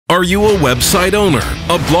Are you a website owner,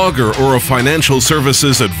 a blogger, or a financial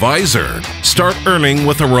services advisor? Start earning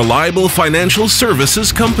with a reliable financial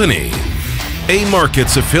services company.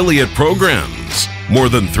 AMarkets affiliate programs. More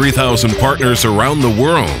than 3,000 partners around the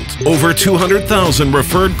world. Over 200,000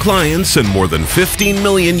 referred clients and more than 15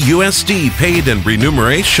 million USD paid in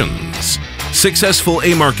remunerations. Successful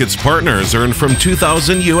AMarkets partners earn from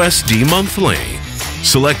 2,000 USD monthly.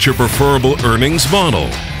 Select your preferable earnings model.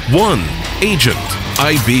 1. Agent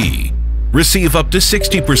IB. Receive up to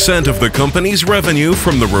 60% of the company's revenue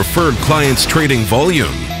from the referred client's trading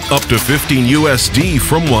volume, up to 15 USD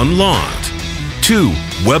from one lot. 2.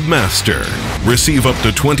 Webmaster. Receive up to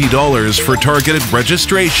 $20 for targeted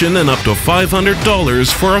registration and up to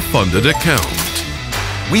 $500 for a funded account.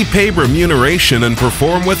 We pay remuneration and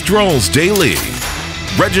perform withdrawals daily.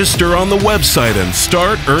 Register on the website and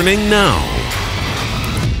start earning now.